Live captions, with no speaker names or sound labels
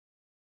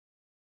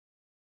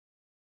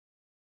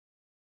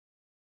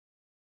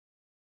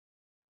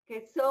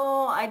Okay,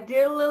 so I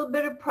did a little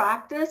bit of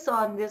practice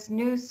on this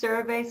new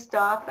survey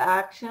stop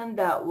action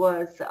that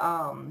was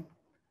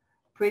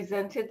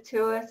presented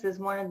to us as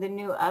one of the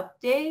new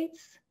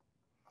updates.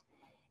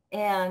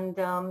 And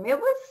it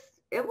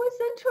was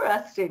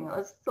interesting. It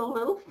was a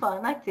little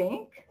fun, I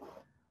think.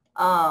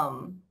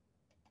 So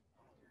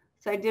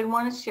I did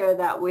want to share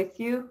that with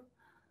you.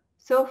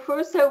 So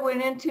first I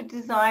went into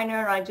Designer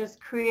and I just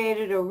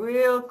created a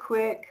real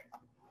quick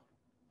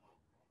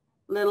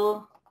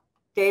little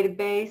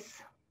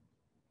database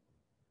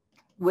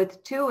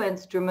with 2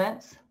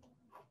 instruments,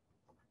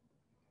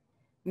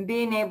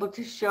 being able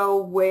to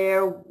show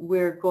where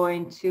we're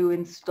going to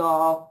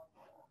install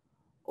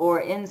or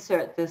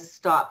insert this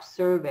stop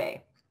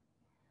survey.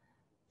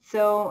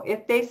 So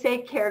if they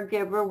say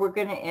caregiver, we're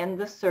going to end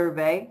the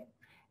survey.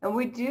 And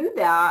we do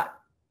that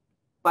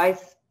by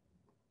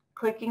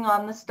clicking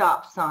on the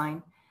stop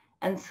sign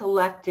and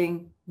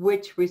selecting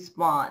which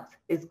response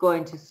is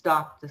going to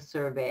stop the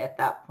survey at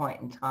that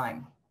point in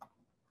time.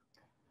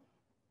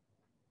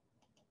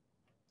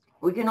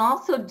 We can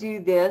also do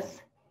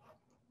this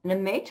in a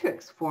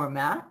matrix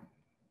format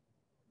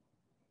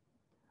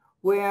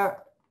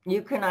where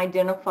you can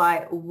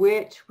identify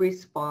which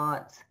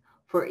response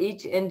for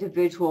each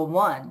individual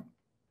one.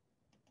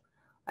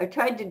 I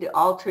tried to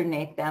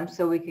alternate them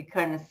so we could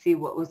kind of see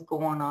what was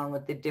going on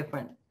with the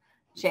different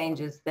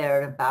changes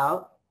there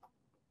about.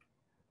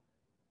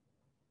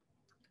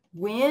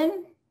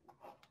 When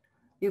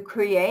you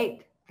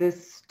create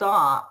this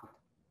stop,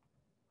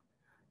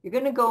 you're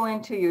going to go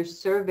into your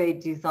survey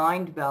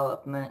design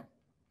development,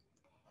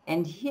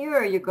 and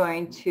here you're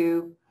going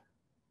to,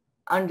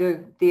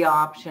 under the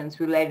options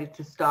related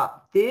to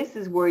stop, this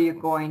is where you're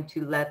going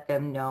to let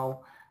them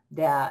know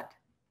that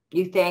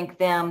you thank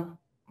them,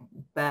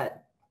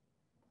 but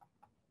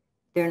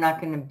they're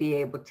not going to be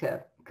able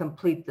to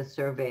complete the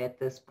survey at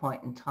this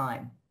point in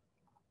time.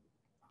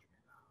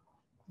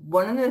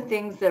 One of the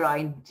things that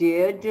I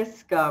did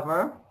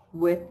discover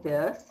with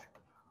this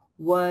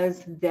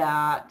was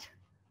that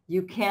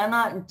you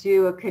cannot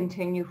do a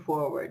continue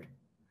forward.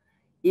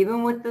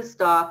 Even with the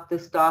stop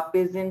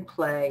is in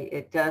play.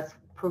 It does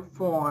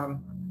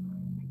perform.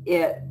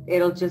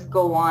 It'll just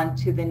go on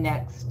to the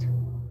next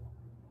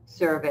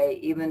survey,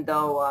 even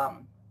though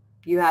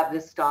you have the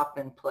stop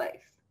in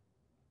place.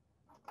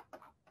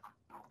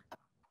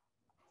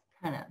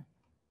 Kind of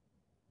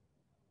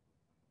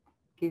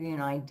give you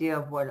an idea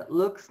of what it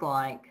looks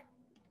like.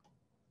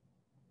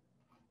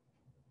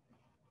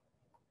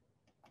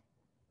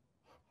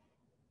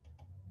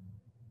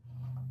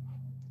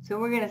 So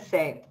we're going to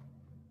say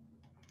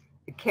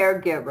the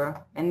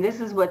caregiver, and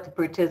this is what the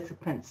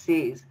participant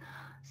sees.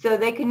 So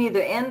they can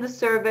either end the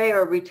survey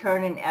or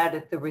return and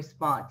edit the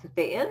response. If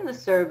they end the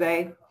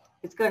survey,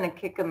 it's going to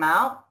kick them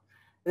out.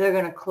 They're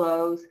going to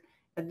close.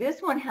 Now, this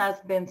one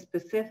has been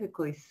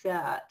specifically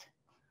set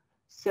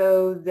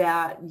so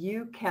that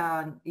you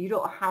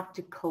don't have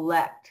to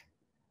collect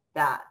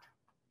that.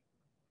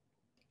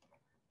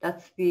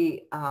 That's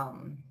the,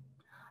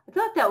 I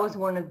thought that was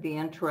one of the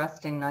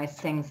interesting, nice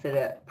things that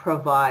it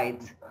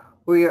provides,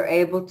 where you're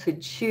able to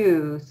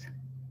choose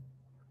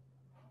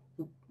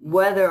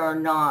whether or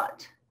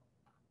not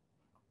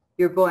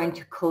you're going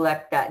to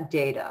collect that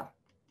data.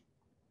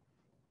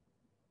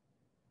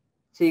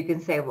 So you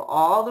can save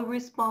all the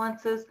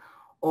responses,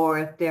 or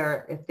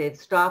if the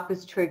stop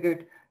is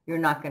triggered, you're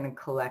not going to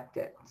collect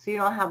it. So you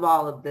don't have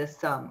all of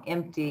this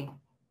empty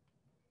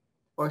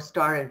or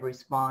started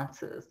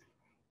responses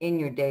in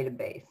your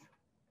database.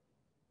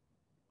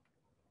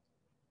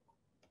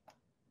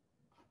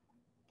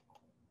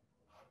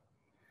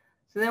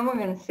 So then we're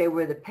going to say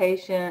we're the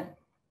patient,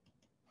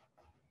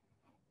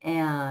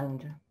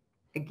 and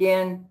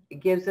again,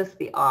 it gives us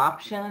the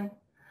option.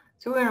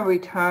 So we're going to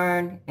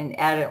return and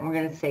edit, and we're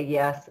going to say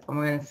yes, and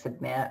we're going to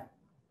submit.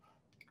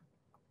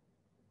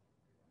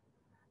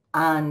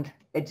 And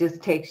it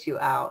just takes you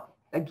out.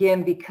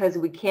 Again, because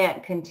we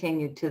can't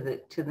continue to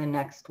the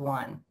next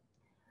one.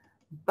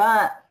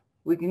 But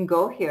we can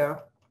go here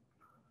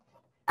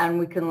and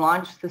we can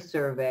launch the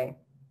survey.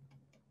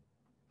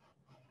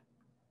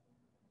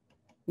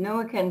 Then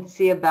we can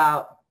see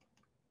about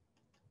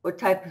what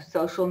type of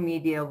social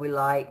media we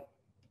like.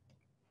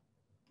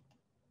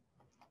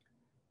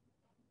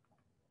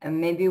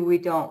 And maybe we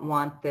don't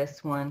want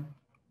this one.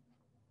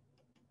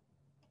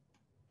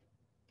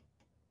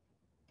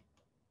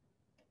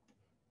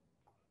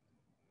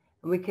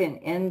 We can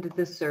end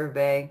the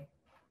survey.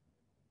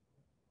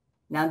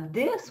 Now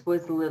this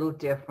was a little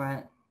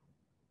different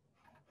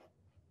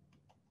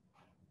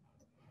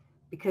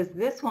because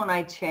this one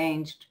I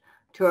changed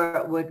to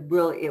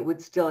where it would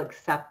still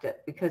accept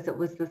it because it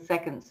was the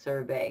second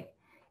survey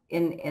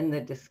in the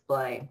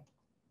display.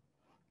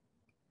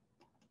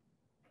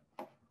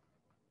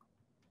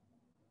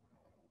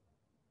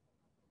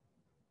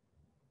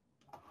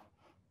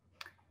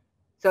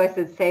 So I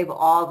said save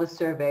all the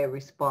survey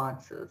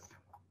responses.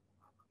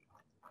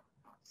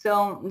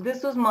 So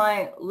this was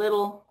my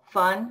little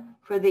fun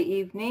for the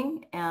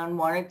evening and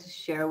wanted to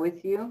share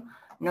with you.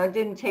 No, it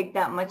didn't take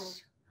that much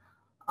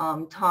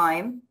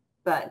time,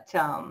 but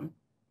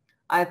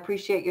I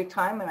appreciate your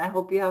time and I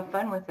hope you have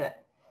fun with it.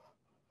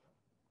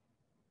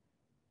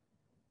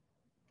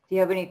 Do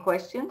you have any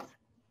questions?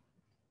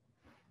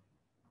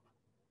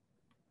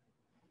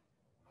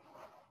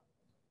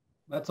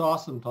 That's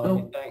awesome,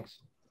 Tanya. No. Thanks.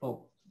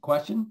 Oh,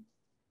 question?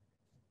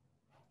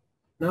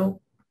 No.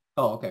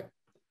 Oh, okay.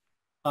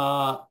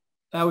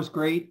 That was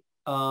great.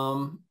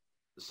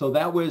 So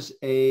that was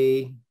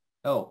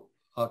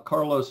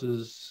Carlos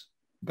has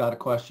got a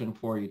question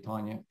for you,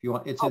 Tanya. If you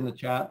want, it's in the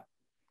chat.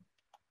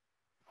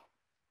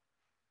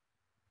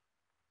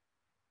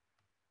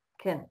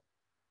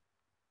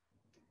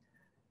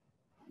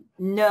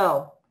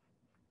 No,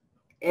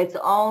 it's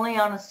only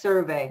on a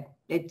survey.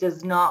 It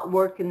does not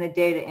work in the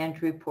data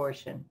entry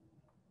portion.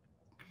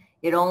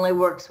 It only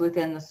works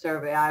within the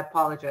survey. I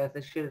apologize.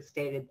 I should have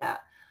stated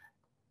that.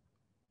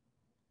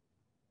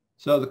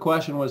 So the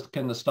question was,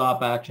 can the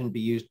stop action be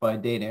used by a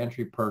data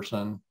entry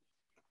person?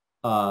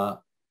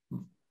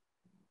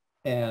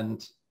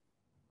 And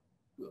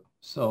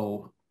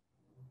so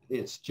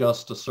it's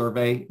just a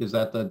survey. Is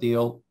that the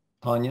deal,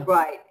 Tanya?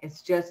 Right.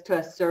 It's just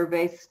a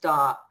survey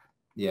stop.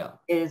 Yeah.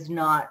 It is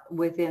not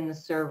within the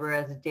server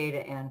as a data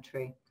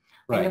entry.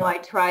 Right. I know I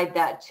tried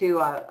that too.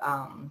 I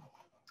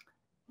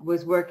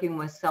was working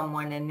with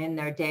someone and in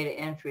their data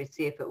entry,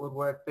 see if it would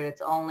work, but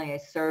it's only a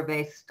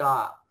survey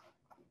stop.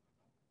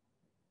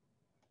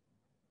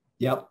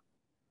 Yep.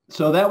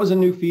 So that was a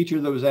new feature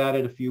that was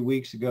added a few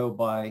weeks ago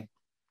by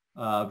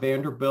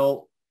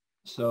Vanderbilt.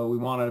 So we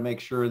wanted to make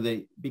sure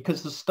that,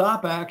 because the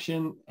stop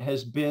action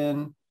has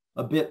been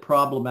a bit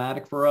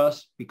problematic for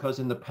us, because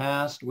in the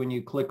past, when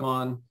you click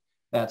on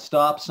that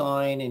stop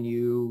sign and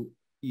you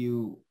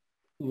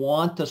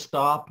want to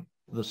stop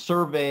the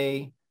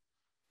survey,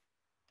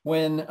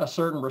 when a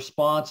certain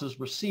response is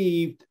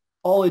received,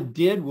 all it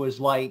did was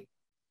like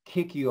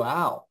kick you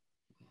out.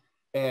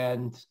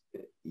 And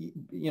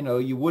you know,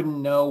 you wouldn't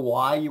know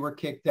why you were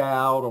kicked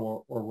out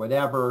or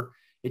whatever.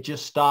 It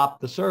just stopped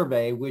the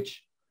survey,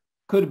 which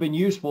could have been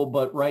useful.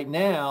 But right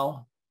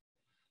now,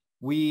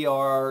 we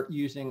are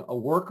using a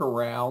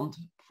workaround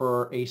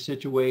for a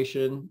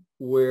situation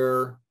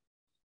where,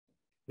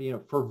 you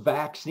know, for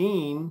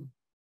vaccine,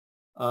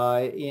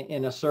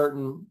 in a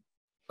certain,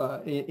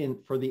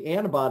 for the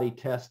antibody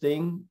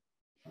testing,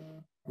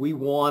 we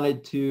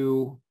wanted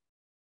to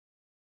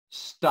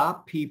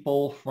stop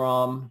people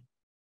from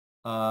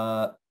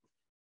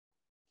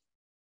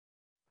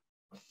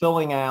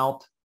filling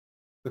out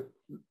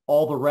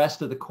all the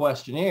rest of the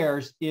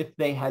questionnaires if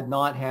they had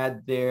not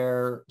had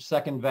their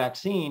second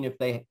vaccine, if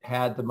they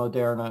had the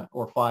Moderna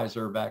or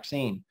Pfizer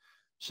vaccine.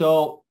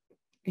 So,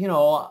 you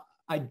know,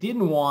 I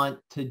didn't want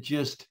to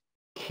just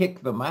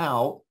kick them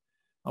out.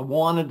 I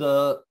wanted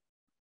to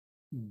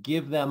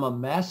give them a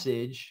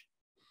message.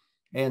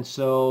 And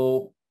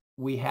so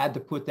we had to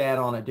put that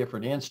on a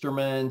different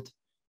instrument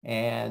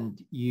and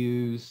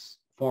use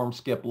form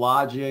skip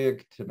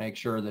logic to make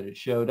sure that it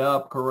showed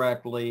up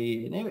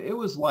correctly. And it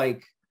was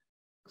like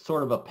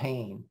sort of a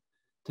pain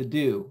to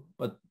do,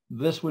 but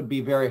this would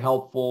be very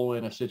helpful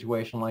in a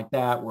situation like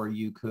that, where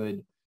you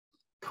could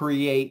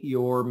create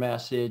your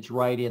message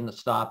right in the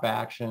stop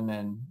action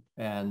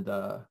and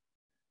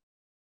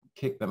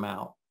kick them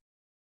out.